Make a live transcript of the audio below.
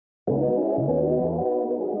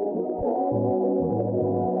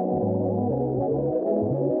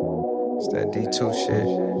that D2 shit,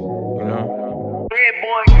 you know?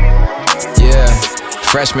 Yeah,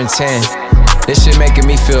 freshman 10. This shit making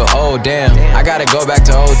me feel old, damn. I gotta go back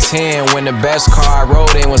to 010 when the best car I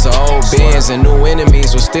rode in was an old Benz and new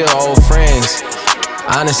enemies were still old friends.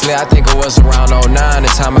 Honestly, I think it was around 09 the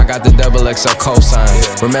time I got the XXL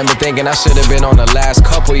cosign. Remember thinking I should've been on the last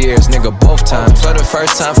couple years, nigga, both times. For the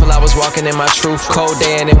first time, feel I was walking in my truth. Cold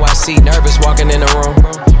day in NYC, nervous walking in the room.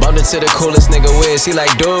 Bumped into the coolest nigga Wiz. He like,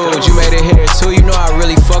 dude, you made it here too. You know I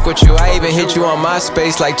really fuck with you. I even hit you on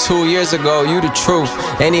MySpace like 2 years ago. You the truth.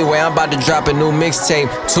 Anyway, I'm about to drop a new mixtape.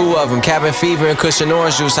 2 of them, Cabin Fever and Cushion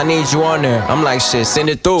Orange Juice. I need you on there. I'm like, shit, send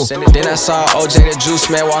it through. Then I saw OJ the Juice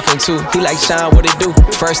Man walking too. He like, Sean, what it do?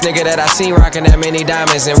 First nigga that I seen rocking that many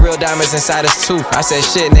diamonds and real diamonds inside his tooth. I said,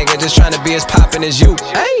 shit, nigga, just trying to be as poppin' as you.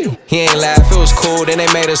 Hey, he ain't laugh, it was cool. Then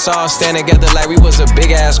they made us all stand together like we was a big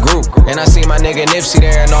ass group. And I seen my nigga Nipsey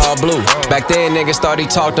there in all blue. Back then, niggas thought he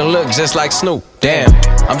talked and looked just like Snoop. Damn,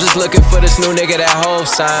 I'm just looking for this new nigga that Hov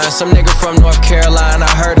signed. Some nigga from North Carolina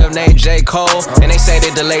I heard of named J. Cole. And they say they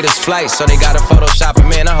delayed his flight, so they gotta Photoshop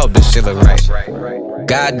him in. I hope this shit look right.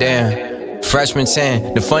 Goddamn. Freshman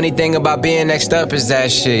 10. The funny thing about being next up is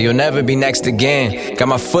that shit, you'll never be next again. Got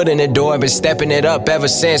my foot in the door, been stepping it up ever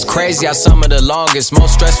since. Crazy how some of the longest,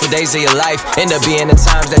 most stressful days of your life end up being the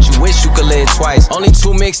times that you wish you could live twice. Only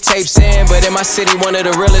 2 mixtapes in, but in my city one of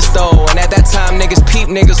the realest though. And at that time niggas peep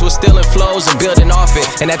niggas was stealing flows and building off it.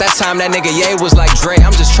 And at that time that nigga Ye was like Dre,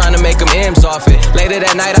 I'm just trying to make him M's off it. Later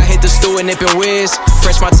that night I hit the stew and nippin' Wiz.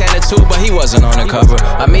 Fresh Montana too, but he wasn't on the cover.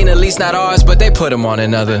 I mean at least not ours, but they put him on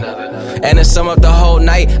another. And to sum up the whole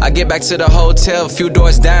night, I get back to the hotel, few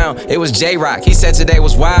doors down, it was J-Rock. He said today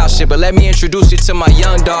was wild shit, but let me introduce you to my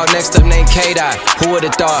young dog next up named K-Dot. Who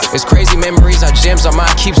would've thought? It's crazy memories, our gems, our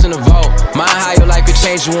mind keeps in the vault. Mind how your life could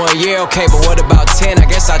change in 1 year, okay, but what about 10? I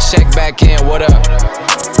guess I'll check back in, what up?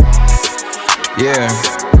 Yeah.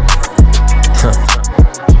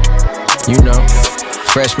 You know,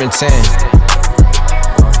 freshman 10.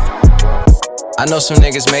 I know some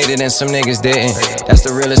niggas made it and some niggas didn't. That's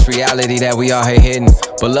the realest reality that we all here hitting.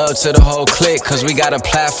 But love to the whole clique, cause we got a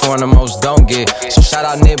platform the most don't get. So shout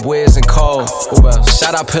out Nip, Wiz, and Cole. Who else?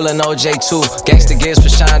 Shout out Pill and OJ too. Gangsta Gibbs for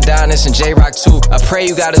Sean Donis and J-Rock too. I pray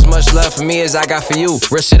you got as much love for me as I got for you.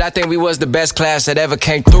 Real shit, I think we was the best class that ever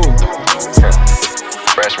came through.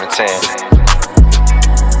 Freshman 10.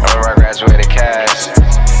 I remember I graduated cash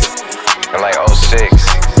in like 06.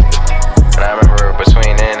 And I remember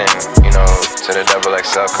between then and, you know, to the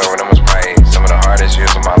XXL cover, them was probably some of the hardest years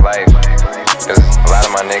of my life. Cause a lot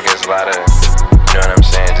of my niggas, you know what I'm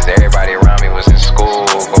saying, just everybody around me was in school,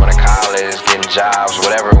 going to college, getting jobs,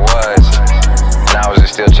 whatever it was. And I was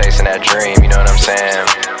just still chasing that dream, you know what I'm saying?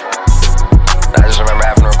 And I just remember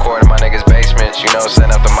having to record in my niggas' basements, you know,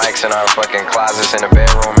 setting up the mics in our fucking closets in the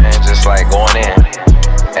bedroom and just like going in.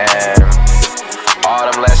 And all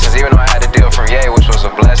them lessons, even though I had a deal from Ye, which was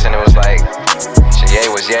a blessing, it was like, Ye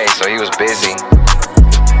was Ye, so he was busy.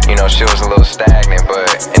 You know, shit was a little stagnant, but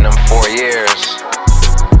in them 4 years,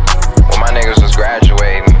 when my niggas was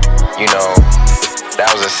graduating, you know, that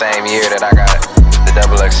was the same year that I got the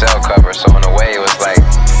XXL cover, so in a way it was like,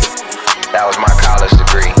 that was my college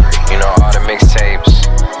degree. You know, all the mixtapes,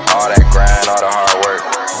 all that grind, all the hard work,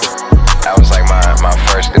 that was like my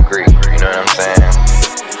first degree, you know what I'm saying?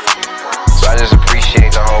 So I just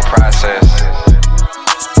appreciate the whole process,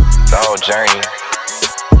 the whole journey.